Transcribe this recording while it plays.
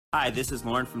Hi, this is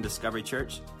Lorne from Discovery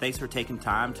Church. Thanks for taking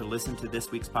time to listen to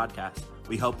this week's podcast.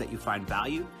 We hope that you find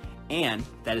value and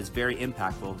that is very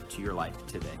impactful to your life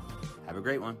today. Have a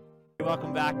great one.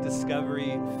 Welcome back,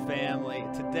 Discovery family.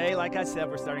 Today, like I said,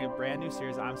 we're starting a brand new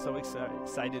series I'm so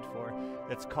excited for.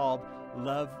 It's called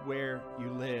Love Where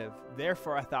You Live.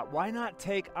 Therefore, I thought, why not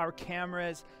take our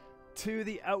cameras to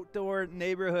the outdoor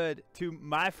neighborhood, to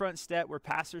my front step where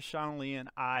Pastor Sean Lee and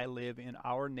I live in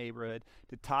our neighborhood,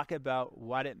 to talk about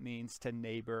what it means to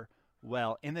neighbor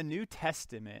well. In the New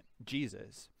Testament,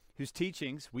 Jesus, whose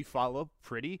teachings we follow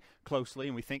pretty closely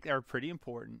and we think are pretty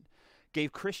important,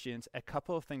 gave Christians a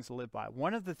couple of things to live by.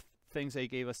 One of the things they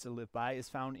gave us to live by is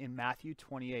found in Matthew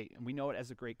 28, and we know it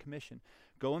as a Great Commission.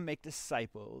 Go and make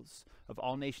disciples of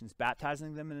all nations,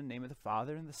 baptizing them in the name of the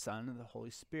Father and the Son and the Holy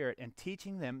Spirit, and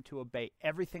teaching them to obey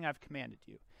everything I've commanded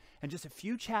you. And just a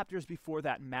few chapters before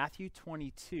that, in Matthew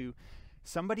 22,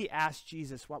 somebody asked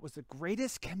Jesus what was the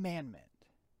greatest commandment.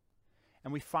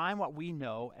 And we find what we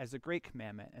know as the Great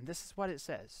Commandment, and this is what it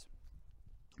says.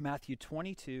 Matthew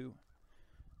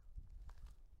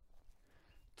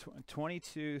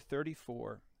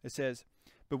 22:34, it says,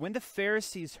 "But when the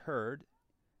Pharisees heard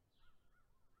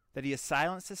that he had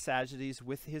silenced the Sadducees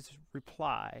with his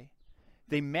reply,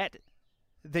 they met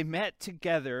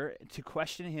together to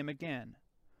question him again.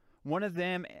 One of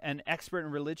them, an expert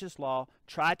in religious law,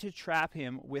 tried to trap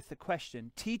him with the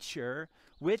question, 'Teacher,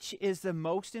 which is the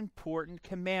most important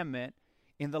commandment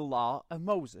in the law of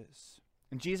Moses?'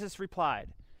 And Jesus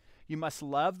replied, 'You must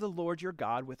love the Lord your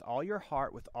God with all your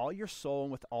heart, with all your soul,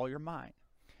 and with all your mind.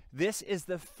 This is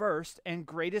the first and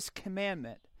greatest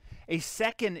commandment. A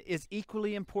second is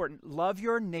equally important. Love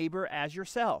your neighbor as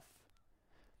yourself.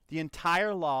 The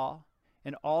entire law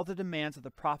and all the demands of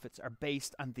the prophets are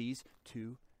based on these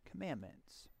two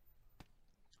commandments.'"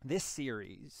 This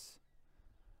series,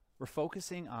 we're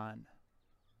focusing on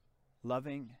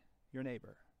loving your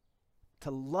neighbor.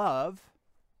 To love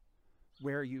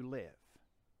where you live.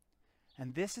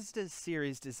 And this is the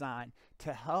series designed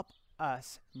to help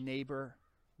us neighbor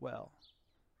well.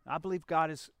 I believe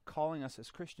God is calling us as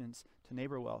Christians to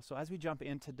neighbor well. So as we jump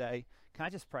in today, can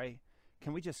I just pray?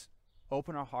 Can we just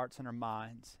open our hearts and our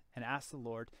minds and ask the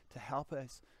Lord to help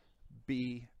us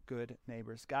be good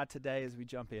neighbors? God, today as we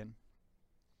jump in,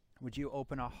 would you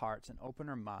open our hearts and open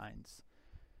our minds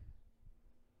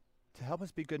to help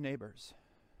us be good neighbors?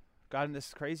 God, in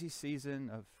this crazy season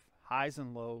of highs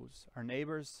and lows, our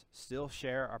neighbors still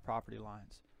share our property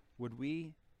lines. Would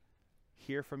we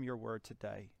hear from your word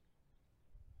today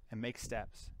and make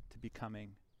steps to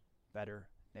becoming better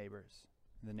neighbors?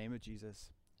 In the name of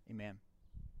Jesus, amen.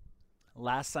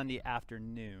 Last Sunday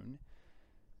afternoon,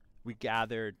 we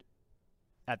gathered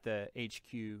at the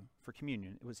HQ for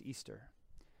communion. It was Easter.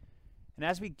 And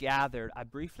as we gathered, I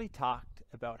briefly talked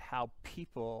about how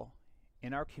people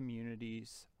in our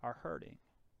communities are hurting.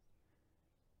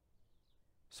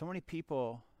 So many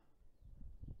people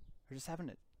are just having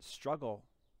to struggle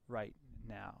right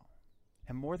now.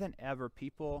 And more than ever,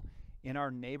 people in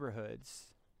our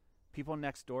neighborhoods, people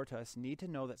next door to us, need to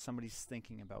know that somebody's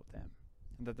thinking about them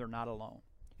and that they're not alone.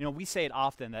 You know, we say it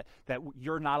often that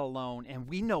you're not alone, and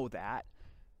we know that.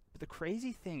 But the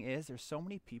crazy thing is there's so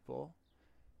many people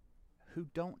who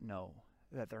don't know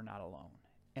that they're not alone,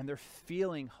 and they're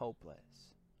feeling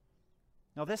hopeless.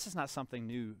 Now, this is not something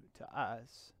new to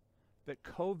us, but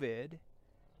COVID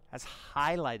has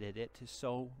highlighted it to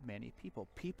so many people.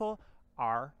 People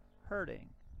are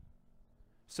hurting.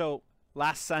 So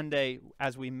last Sunday,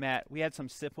 as we met, we had some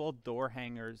simple door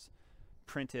hangers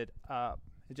printed up.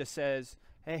 It just says,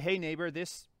 hey neighbor,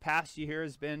 this past year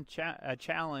has been a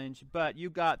challenge, but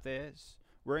you got this.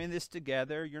 We're in this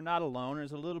together. You're not alone.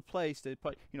 There's a little place to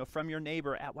put, from your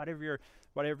neighbor at whatever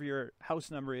your house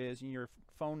number is and your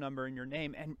phone number and your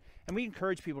name. And we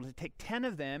encourage people to take 10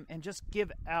 of them and just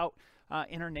give out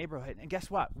in our neighborhood. And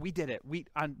guess what? We did it.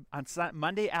 On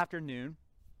Monday afternoon,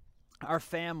 our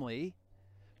family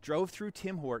drove through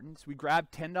Tim Hortons. We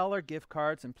grabbed $10 gift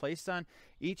cards and placed on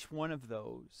each one of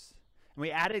those. And we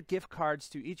added gift cards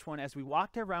to each one as we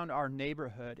walked around our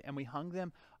neighborhood, and we hung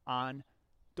them on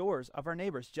doors of our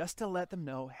neighbors just to let them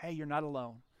know, hey, you're not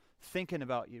alone. Thinking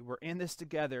about you. We're in this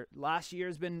together. Last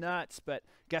year's been nuts, but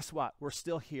guess what? We're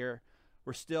still here.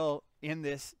 We're still in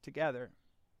this together.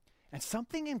 And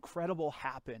something incredible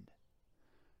happened.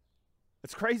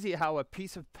 It's crazy how a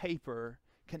piece of paper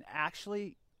can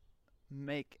actually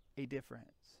make a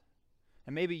difference.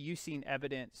 And maybe you've seen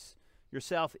evidence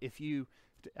yourself if you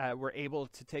were able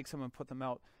to take some and put them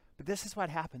out. But this is what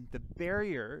happened. The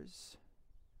barriers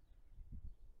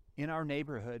in our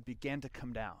neighborhood began to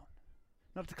come down.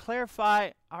 Now, to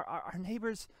clarify, our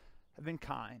neighbors have been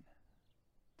kind.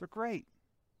 They're great.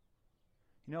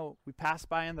 You know, we pass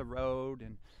by on the road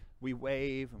and we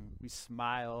wave and we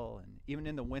smile, and even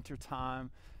in the wintertime,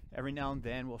 every now and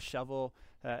then we'll shovel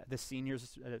the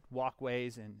seniors'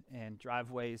 walkways and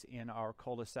driveways in our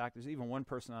cul-de-sac. There's even one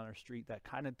person on our street that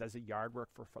kind of does the yard work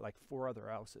for like 4 other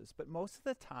houses. But most of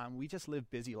the time, we just live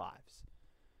busy lives.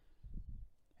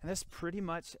 And that's pretty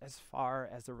much as far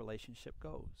as the relationship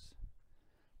goes.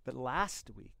 But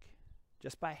last week,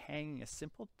 just by hanging a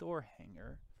simple door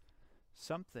hanger,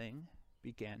 something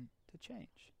began to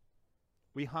change.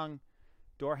 We hung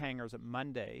door hangers at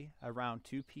Monday around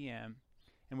 2 p.m.,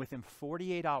 and within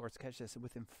 48 hours, catch this,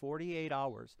 within 48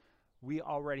 hours, we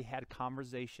already had a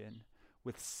conversation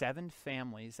with 7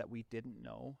 families that we didn't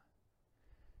know.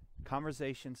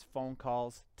 Conversations, phone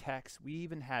calls, texts. We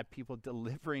even had people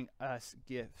delivering us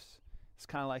gifts. It's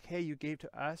kind of like, hey, you gave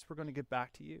to us, we're going to give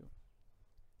back to you.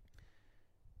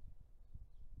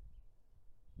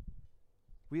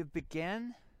 We have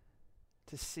begun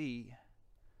to see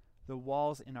the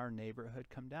walls in our neighborhood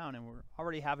come down, and we're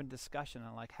already having discussion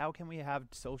on like, how can we have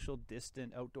social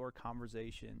distant outdoor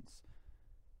conversations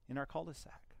in our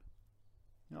cul-de-sac?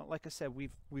 You know, like I said,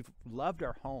 we've loved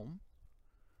our home.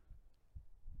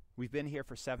 We've been here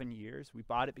for 7 years. We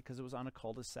bought it because it was on a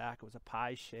cul-de-sac. It was a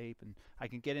pie shape, and I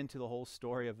can get into the whole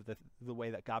story of the way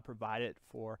that God provided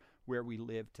for where we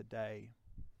live today.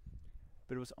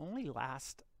 But it was only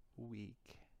last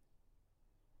week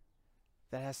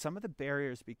that as some of the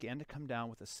barriers began to come down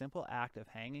with a simple act of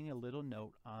hanging a little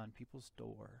note on people's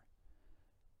door,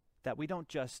 that we don't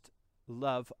just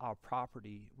love our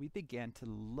property, we began to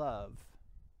love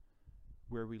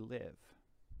where we live.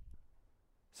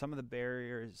 Some of the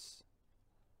barriers,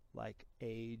 like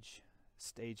age,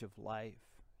 stage of life,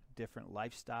 different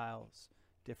lifestyles,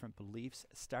 different beliefs,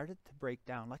 started to break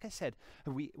down. Like I said,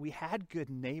 we had good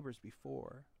neighbors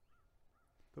before,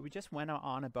 but we just went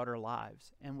on about our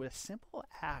lives. And with a simple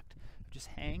act of just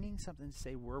hanging something to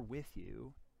say, we're with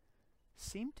you,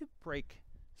 seemed to break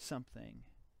something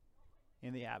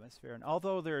in the atmosphere. And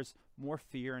although there's more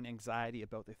fear and anxiety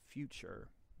about the future,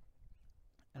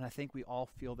 and I think we all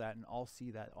feel that and all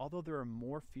see that, although there are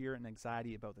more fear and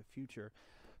anxiety about the future,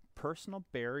 personal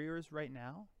barriers right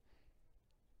now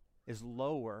is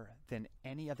lower than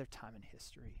any other time in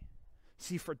history.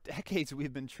 See, for decades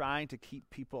we've been trying to keep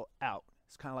people out.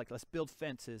 It's kind of like, let's build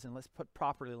fences and let's put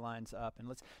property lines up and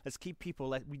let's keep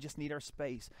people, we just need our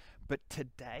space. But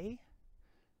today,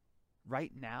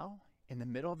 right now, in the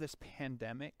middle of this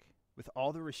pandemic, with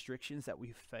all the restrictions that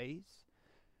we face,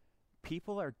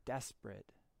 people are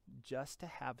desperate just to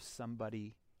have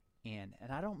somebody in.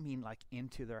 And I don't mean like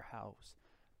into their house,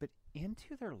 but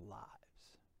into their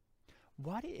lives.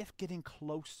 What if getting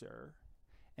closer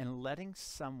and letting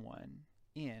someone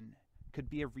in could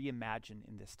be a reimagine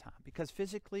in this time? Because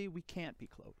physically we can't be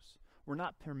close. We're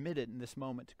not permitted in this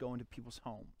moment to go into people's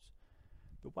homes.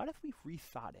 But what if we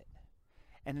rethought it?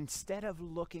 And instead of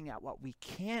looking at what we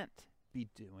can't be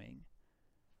doing,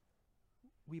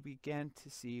 we began to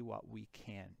see what we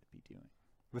can be doing.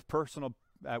 With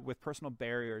personal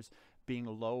barriers being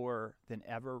lower than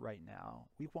ever right now,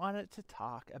 we wanted to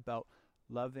talk about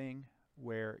loving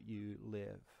where you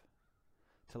live.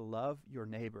 To love your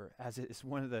neighbor, as it is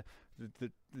one of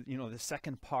the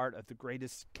second part of the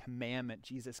greatest commandment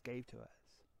Jesus gave to us.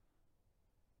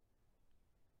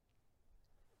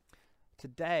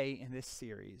 Today in this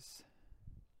series,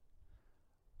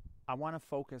 I want to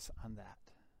focus on that.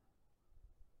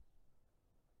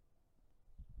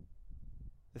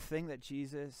 The thing that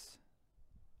Jesus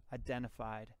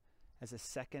identified as the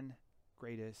second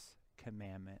greatest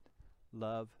commandment: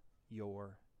 love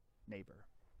your neighbor.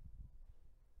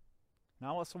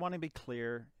 Now, I also want to be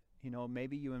clear,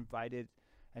 maybe you invited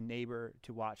a neighbor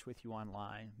to watch with you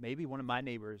online. Maybe one of my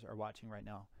neighbors are watching right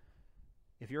now.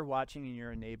 If you're watching and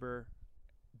you're a neighbor,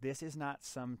 this is not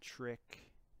some trick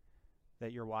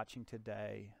that you're watching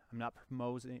today. I'm not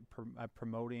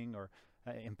promoting or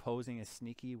imposing a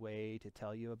sneaky way to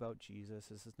tell you about Jesus.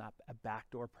 This is not a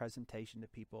backdoor presentation to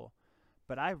people.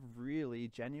 But I really,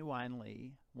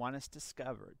 genuinely want us to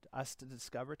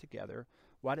discover together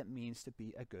what it means to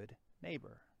be a good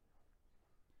neighbor.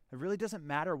 It really doesn't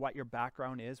matter what your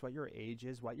background is, what your age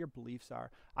is, what your beliefs are.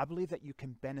 I believe that you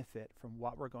can benefit from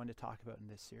what we're going to talk about in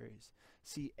this series.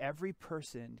 See, every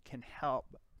person can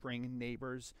help bring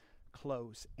neighbors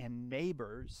close, and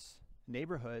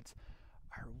neighborhoods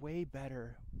are way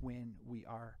better when we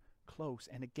are close.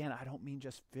 And again, I don't mean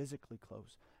just physically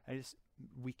close.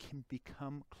 We can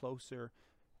become closer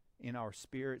in our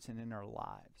spirits and in our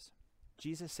lives.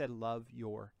 Jesus said, love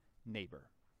your neighbor.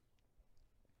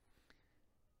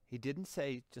 He didn't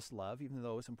say just love, even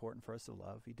though it's important for us to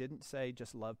love. He didn't say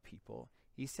just love people.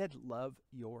 He said love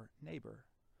your neighbor.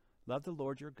 Love the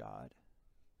Lord your God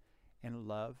and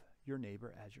love your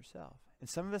neighbor as yourself. And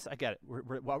some of us, I get it.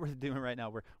 What we're doing right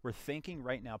now, we're thinking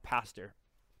right now, Pastor,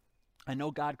 I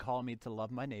know God called me to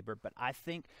love my neighbor, but I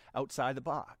think outside the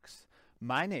box.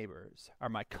 My neighbors are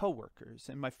my coworkers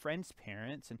and my friends'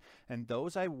 parents and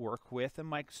those I work with and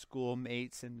my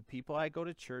schoolmates and the people I go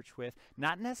to church with,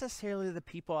 not necessarily the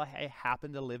people I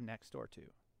happen to live next door to.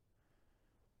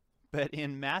 But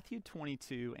in Matthew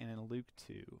 22 and in Luke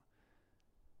 2,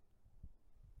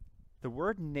 the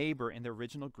word neighbor in the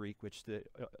original Greek, which the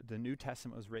New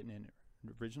Testament was written in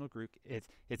the original Greek,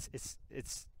 it's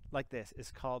like this.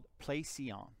 It's called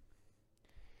plesion.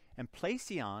 And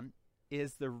plesion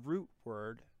is the root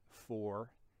word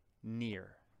for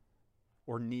near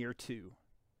or near to.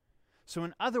 So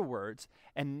in other words,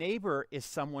 a neighbor is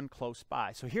someone close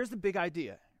by. So here's the big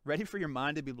idea. Ready for your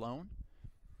mind to be blown?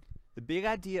 The big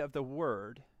idea of the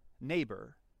word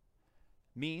neighbor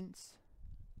means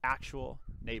actual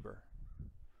neighbor.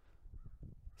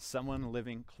 Someone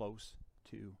living close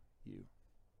to you.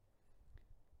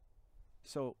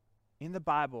 So in the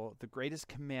Bible, the greatest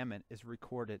commandment is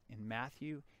recorded in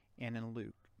Matthew and in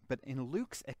Luke. But in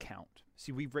Luke's account,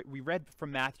 see, we read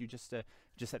from Matthew just at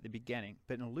the beginning,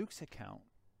 but in Luke's account,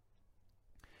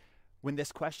 when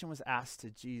this question was asked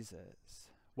to Jesus,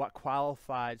 what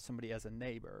qualified somebody as a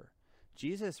neighbor,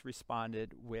 Jesus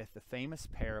responded with the famous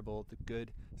parable, the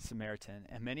Good Samaritan.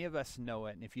 And many of us know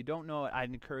it. And if you don't know it,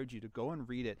 I'd encourage you to go and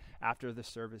read it after the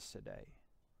service today.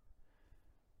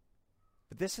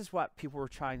 But this is what people were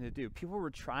trying to do. People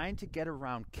were trying to get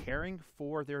around caring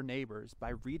for their neighbors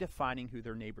by redefining who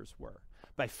their neighbors were,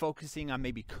 by focusing on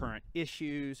maybe current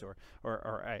issues or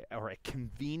a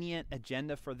convenient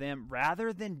agenda for them,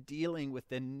 rather than dealing with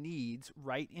the needs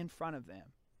right in front of them.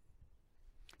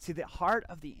 See, the heart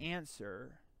of the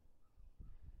answer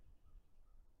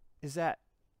is that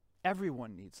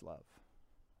everyone needs love.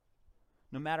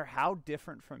 No matter how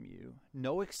different from you,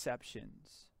 no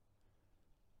exceptions.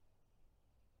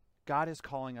 God is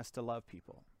calling us to love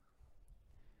people.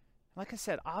 Like I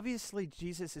said, obviously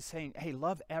Jesus is saying, hey,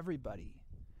 love everybody.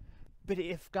 But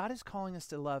if God is calling us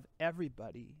to love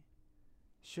everybody,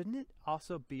 shouldn't it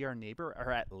also be our neighbor,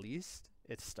 or at least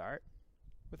it start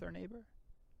with our neighbor?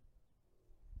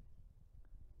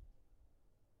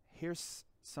 Here's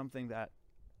something that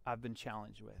I've been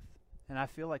challenged with, and I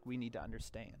feel like we need to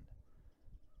understand,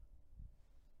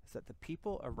 is that the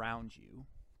people around you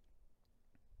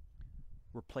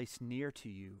were placed near to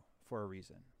you for a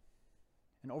reason.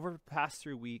 And over the past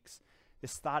 3 weeks,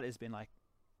 this thought has been like,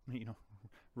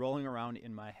 rolling around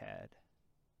in my head,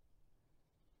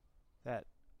 that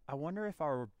I wonder if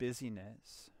our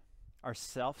busyness, our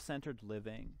self-centered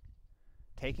living,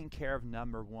 taking care of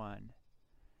number one,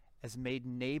 has made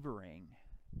neighboring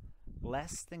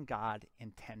less than God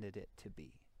intended it to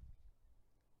be.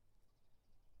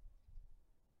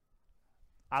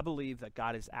 I believe that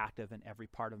God is active in every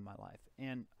part of my life.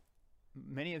 And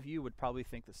many of you would probably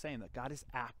think the same, that God is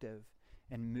active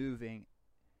and moving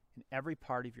in every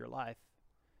part of your life.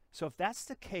 So if that's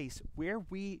the case, where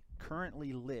we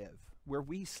currently live, where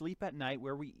we sleep at night,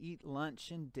 where we eat lunch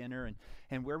and dinner,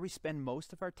 and where we spend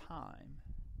most of our time,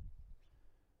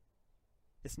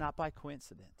 it's not by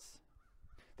coincidence.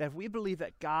 That if we believe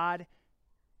that God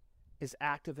is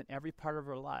active in every part of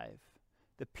our life,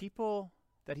 the people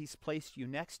that he's placed you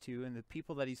next to and the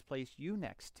people that he's placed you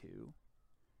next to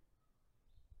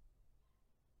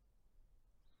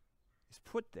is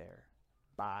put there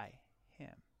by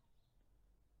him.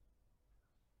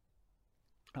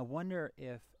 I wonder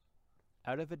if,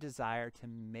 out of a desire to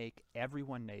make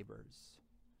everyone neighbors,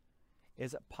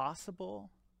 is it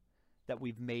possible that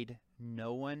we've made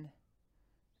no one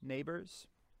neighbors?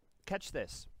 Catch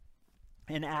this.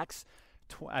 In Acts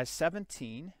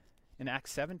 17,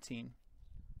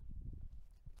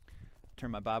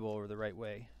 turn my Bible over the right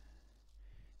way.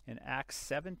 In Acts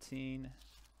 17,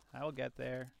 I will get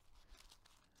there.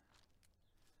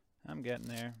 I'm getting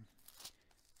there.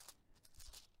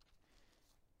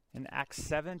 In Acts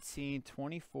 17,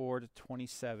 24 to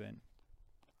 27,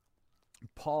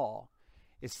 Paul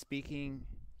is speaking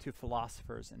to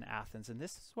philosophers in Athens, and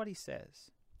this is what he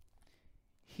says.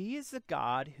 He is the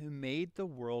God who made the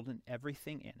world and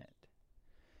everything in it.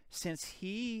 Since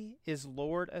he is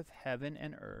Lord of heaven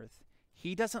and earth,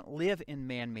 he doesn't live in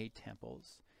man-made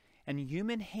temples, and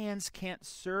human hands can't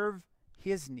serve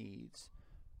his needs,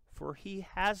 for he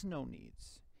has no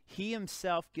needs. He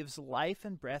himself gives life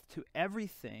and breath to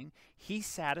everything. He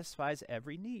satisfies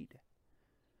every need.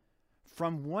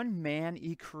 From one man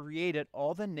he created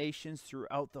all the nations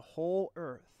throughout the whole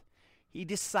earth. He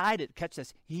decided, catch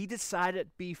this, he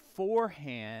decided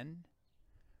beforehand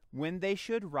when they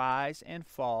should rise and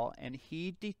fall, and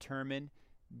he determined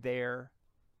their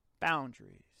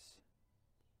boundaries.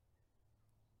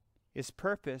 His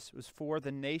purpose was for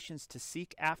the nations to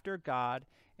seek after God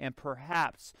and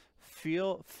perhaps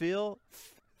feel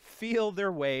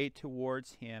their way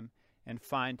towards him and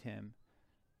find him,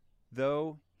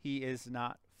 though he is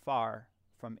not far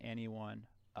from any one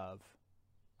of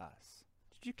us.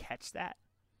 Did you catch that?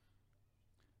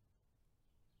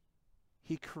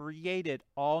 He created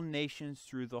all nations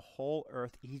through the whole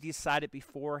earth. He decided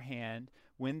beforehand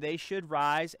when they should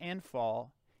rise and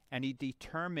fall, and he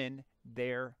determined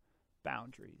their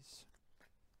boundaries.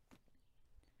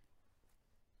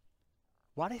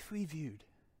 What if we viewed,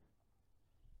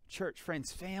 church,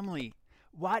 friends, family,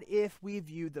 what if we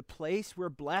viewed the place we're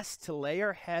blessed to lay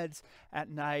our heads at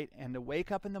night and to wake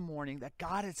up in the morning, that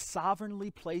God has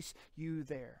sovereignly placed you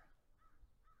there?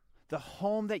 The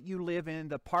home that you live in,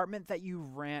 the apartment that you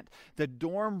rent, the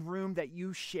dorm room that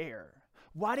you share.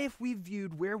 What if we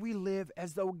viewed where we live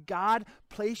as though God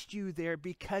placed you there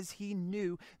because he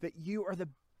knew that you are the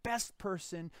best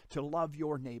person to love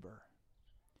your neighbor?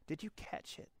 Did you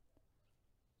catch it?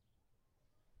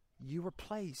 You were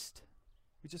placed.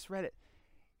 We just read it.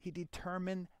 He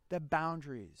determined the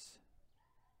boundaries.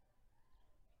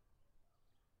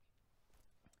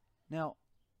 Now,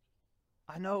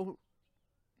 I know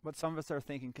what some of us are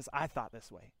thinking, because I thought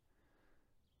this way.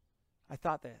 I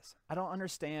thought this. I don't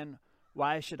understand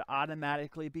why I should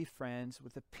automatically be friends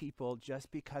with the people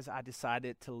just because I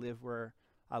decided to live where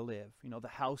I live. You know, the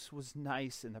house was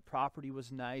nice and the property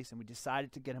was nice and we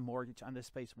decided to get a mortgage on this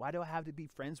space. Why do I have to be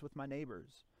friends with my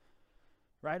neighbors?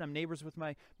 Right? I'm neighbors with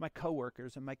my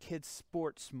coworkers and my kids'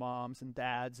 sports moms and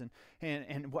dads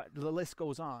and what the list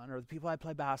goes on, or the people I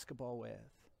play basketball with.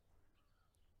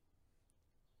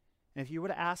 And if you would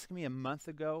have asked me a month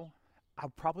ago, I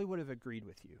probably would have agreed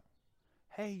with you.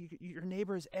 Hey, your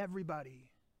neighbor is everybody.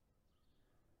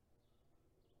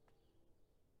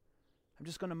 I'm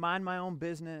just going to mind my own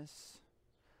business.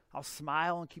 I'll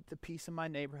smile and keep the peace in my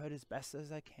neighborhood as best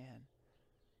as I can.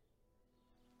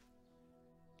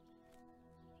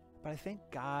 But I think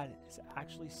God has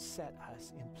actually set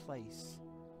us in place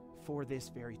for this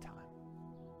very time.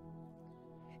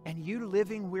 And you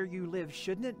living where you live,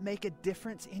 shouldn't it make a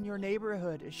difference in your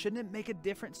neighborhood? Shouldn't it make a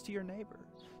difference to your neighbor?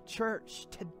 Church,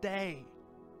 today,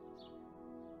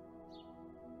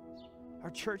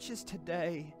 our churches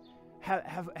today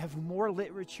have more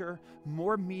literature,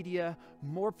 more media,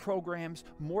 more programs,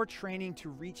 more training to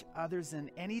reach others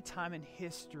than any time in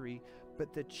history.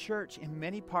 But the church in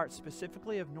many parts,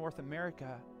 specifically of North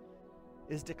America,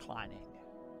 is declining.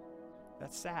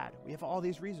 That's sad. We have all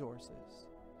these resources,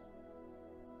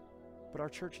 but our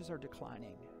churches are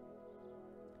declining.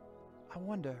 I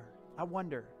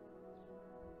wonder,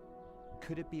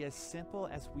 could it be as simple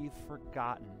as we've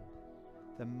forgotten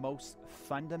the most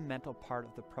fundamental part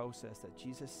of the process, that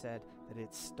Jesus said that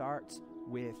it starts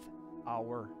with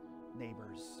our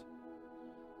neighbors?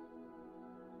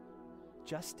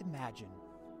 Just imagine,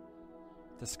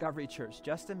 Discovery Church,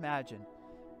 just imagine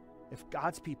if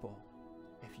God's people,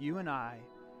 if you and I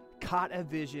caught a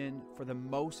vision for the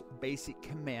most basic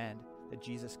command that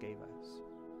Jesus gave us.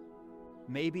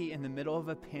 Maybe in the middle of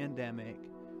a pandemic,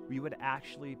 we would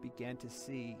actually begin to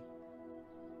see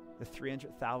the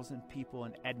 300,000 people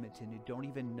in Edmonton who don't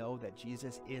even know that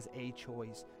Jesus is a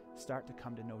choice start to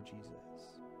come to know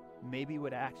Jesus. Maybe we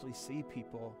would actually see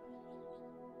people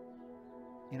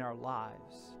in our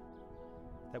lives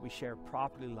that we share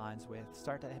property lines with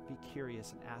start to be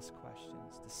curious and ask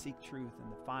questions, to seek truth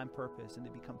and to find purpose and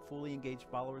to become fully engaged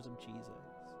followers of Jesus.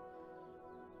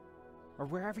 Or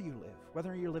wherever you live,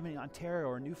 whether you're living in Ontario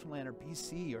or Newfoundland or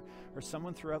BC or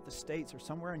someone throughout the States or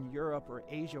somewhere in Europe or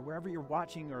Asia, wherever you're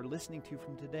watching or listening to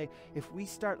from today, if we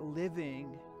start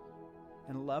living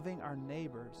and loving our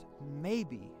neighbors,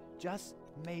 maybe, just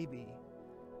maybe,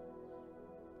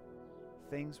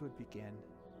 things would begin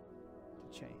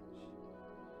to change.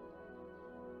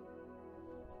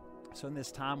 So in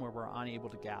this time where we're unable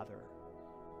to gather,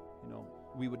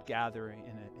 we would gather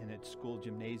in a school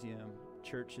gymnasium,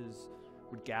 churches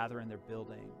would gather in their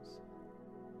buildings.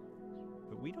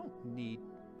 But we don't need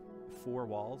four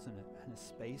walls and a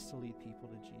space to lead people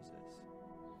to Jesus.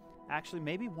 Actually,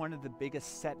 maybe one of the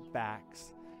biggest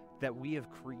setbacks that we have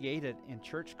created in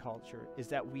church culture is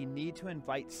that we need to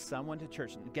invite someone to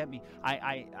church. And get me,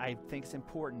 I think it's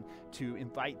important to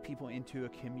invite people into a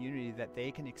community that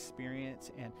they can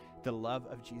experience and the love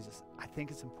of Jesus. I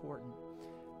think it's important.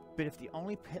 But if the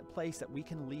only place that we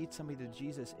can lead somebody to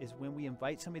Jesus is when we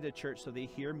invite somebody to church so they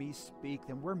hear me speak,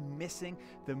 then we're missing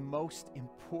the most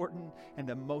important and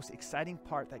the most exciting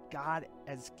part that God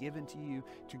has given to you,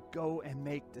 to go and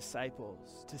make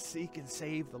disciples, to seek and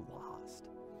save the lost.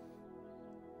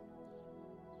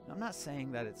 Now, I'm not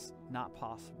saying that it's not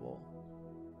possible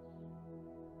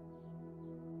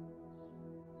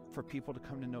for people to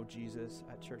come to know Jesus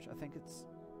at church. I think it's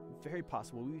very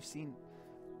possible. We've seen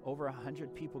over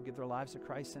 100 people give their lives to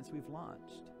Christ since we've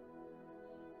launched.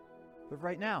 But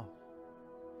right now,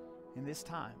 in this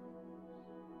time,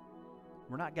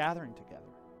 we're not gathering together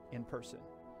in person.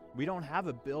 We don't have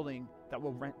a building that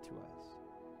will rent to us.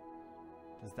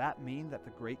 Does that mean that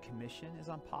the Great Commission is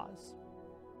on pause?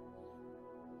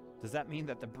 Does that mean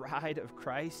that the bride of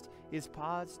Christ is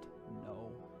paused?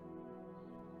 No.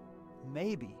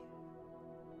 Maybe.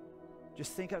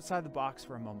 Just think outside the box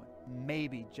for a moment.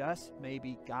 Maybe, just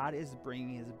maybe, God is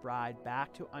bringing his bride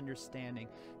back to understanding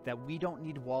that we don't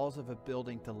need walls of a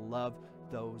building to love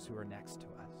those who are next to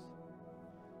us.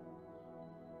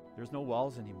 There's no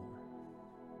walls anymore.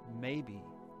 Maybe,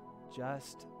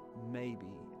 just maybe,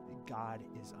 God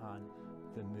is on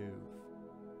the move.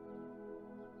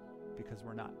 Because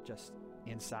we're not just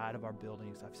inside of our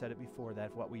buildings. I've said it before,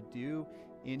 that if what we do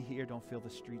in here don't fill the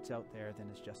streets out there, then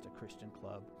it's just a Christian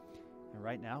club. And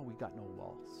right now, we got no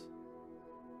walls.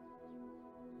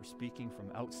 We're speaking from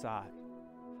outside.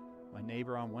 My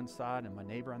neighbor on one side and my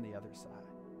neighbor on the other side.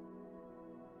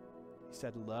 He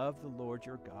said, love the Lord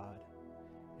your God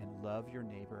and love your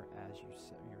neighbor as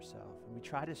yourself. And we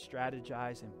try to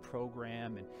strategize and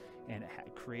program and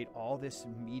create all this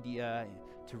media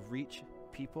to reach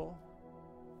people.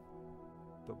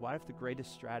 But what if the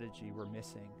greatest strategy we're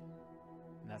missing,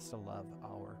 and that's to love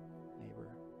our neighbor?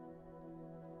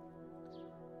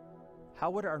 How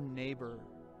would our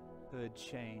neighborhood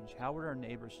change? How would our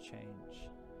neighbors change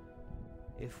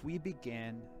if we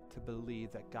began to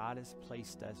believe that God has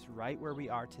placed us right where we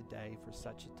are today for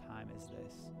such a time as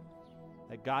this?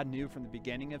 That God knew from the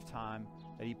beginning of time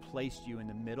that he placed you in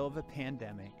the middle of a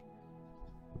pandemic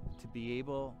to be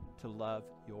able to love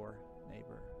your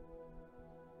neighbor.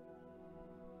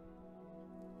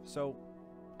 So,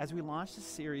 as we launch this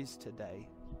series today,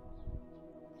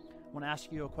 I want to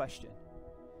ask you a question.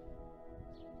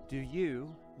 Do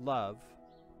you love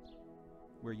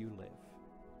where you live?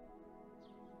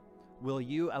 Will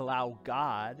you allow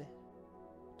God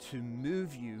to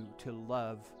move you to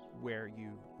love where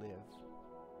you live?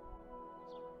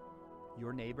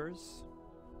 Your neighbors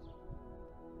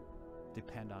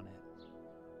depend on it.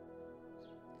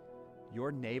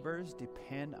 Your neighbors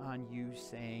depend on you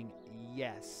saying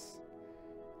yes.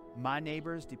 My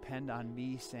neighbors depend on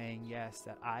me saying yes,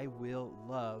 that I will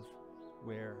love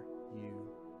where you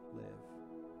live.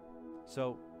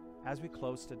 So, as we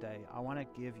close today, I want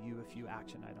to give you a few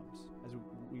action items. As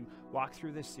we walk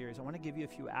through this series, I want to give you a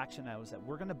few action items that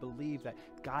we're going to believe that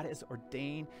God has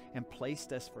ordained and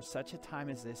placed us for such a time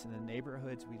as this in the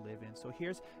neighborhoods we live in. So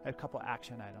here's a couple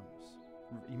action items.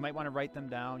 You might want to write them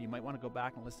down. You might want to go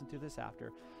back and listen to this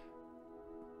after.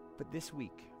 But this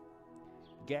week,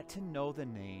 get to know the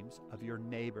names of your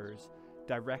neighbors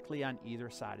directly on either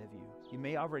side of you. You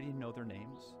may already know their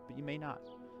names, but you may not.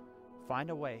 Find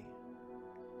a way.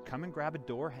 Come and grab a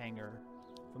door hanger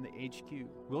from the HQ.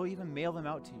 We'll even mail them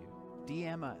out to you.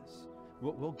 DM us.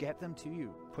 We'll get them to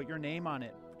you. Put your name on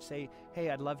it. Say,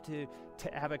 hey, I'd love to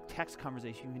have a text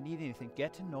conversation. If you need anything,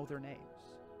 get to know their names.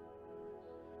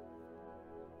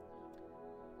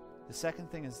 The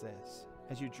second thing is this.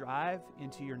 As you drive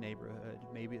into your neighborhood,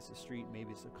 maybe it's a street,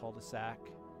 maybe it's a cul-de-sac,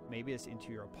 maybe it's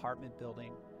into your apartment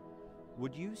building,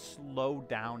 would you slow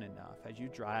down enough as you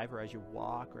drive or as you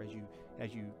walk or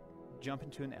as you jump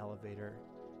into an elevator?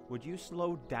 Would you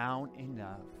slow down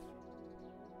enough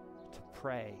to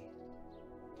pray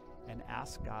and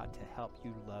ask God to help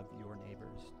you love your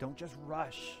neighbors? Don't just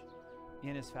rush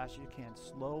in as fast as you can.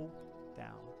 Slow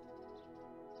down.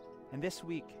 And this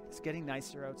week, it's getting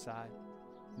nicer outside.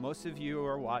 Most of you who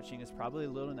are watching, it's probably a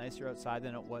little nicer outside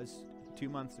than it was 2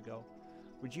 months ago.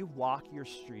 Would you walk your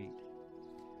street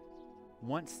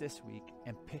once this week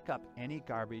and pick up any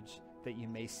garbage that you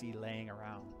may see laying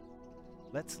around?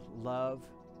 Let's love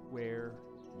where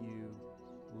you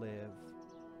live.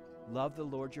 Love the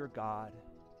Lord your God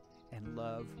and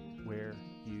love where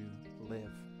you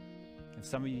live. And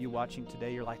some of you watching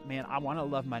today, you're like, man, I want to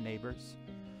love my neighbors.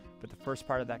 But the first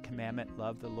part of that commandment,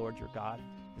 love the Lord your God,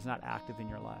 is not active in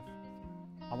your life.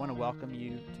 I want to welcome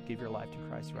you to give your life to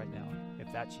Christ right now.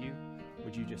 If that's you,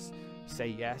 would you just say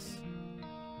yes?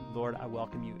 Lord, I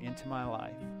welcome you into my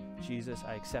life. Jesus,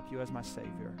 I accept you as my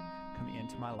Savior. Come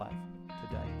into my life.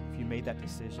 today. If you made that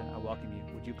decision, I welcome you.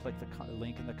 Would you click the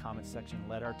link in the comment section?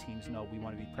 Let our teams know we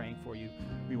want to be praying for you.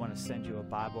 We want to send you a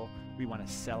Bible. We want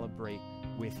to celebrate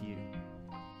with you.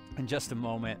 In just a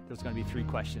moment, there's going to be 3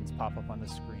 questions pop up on the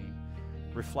screen.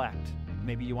 Reflect.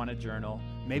 Maybe you want to journal.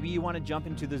 Maybe you want to jump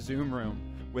into the Zoom room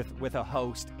with a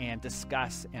host and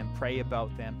discuss and pray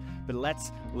about them. But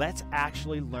let's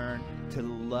actually learn to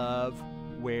love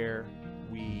where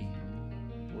we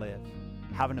live.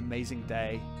 Have an amazing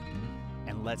day,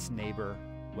 and let's neighbor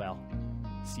well.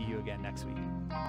 See you again next week.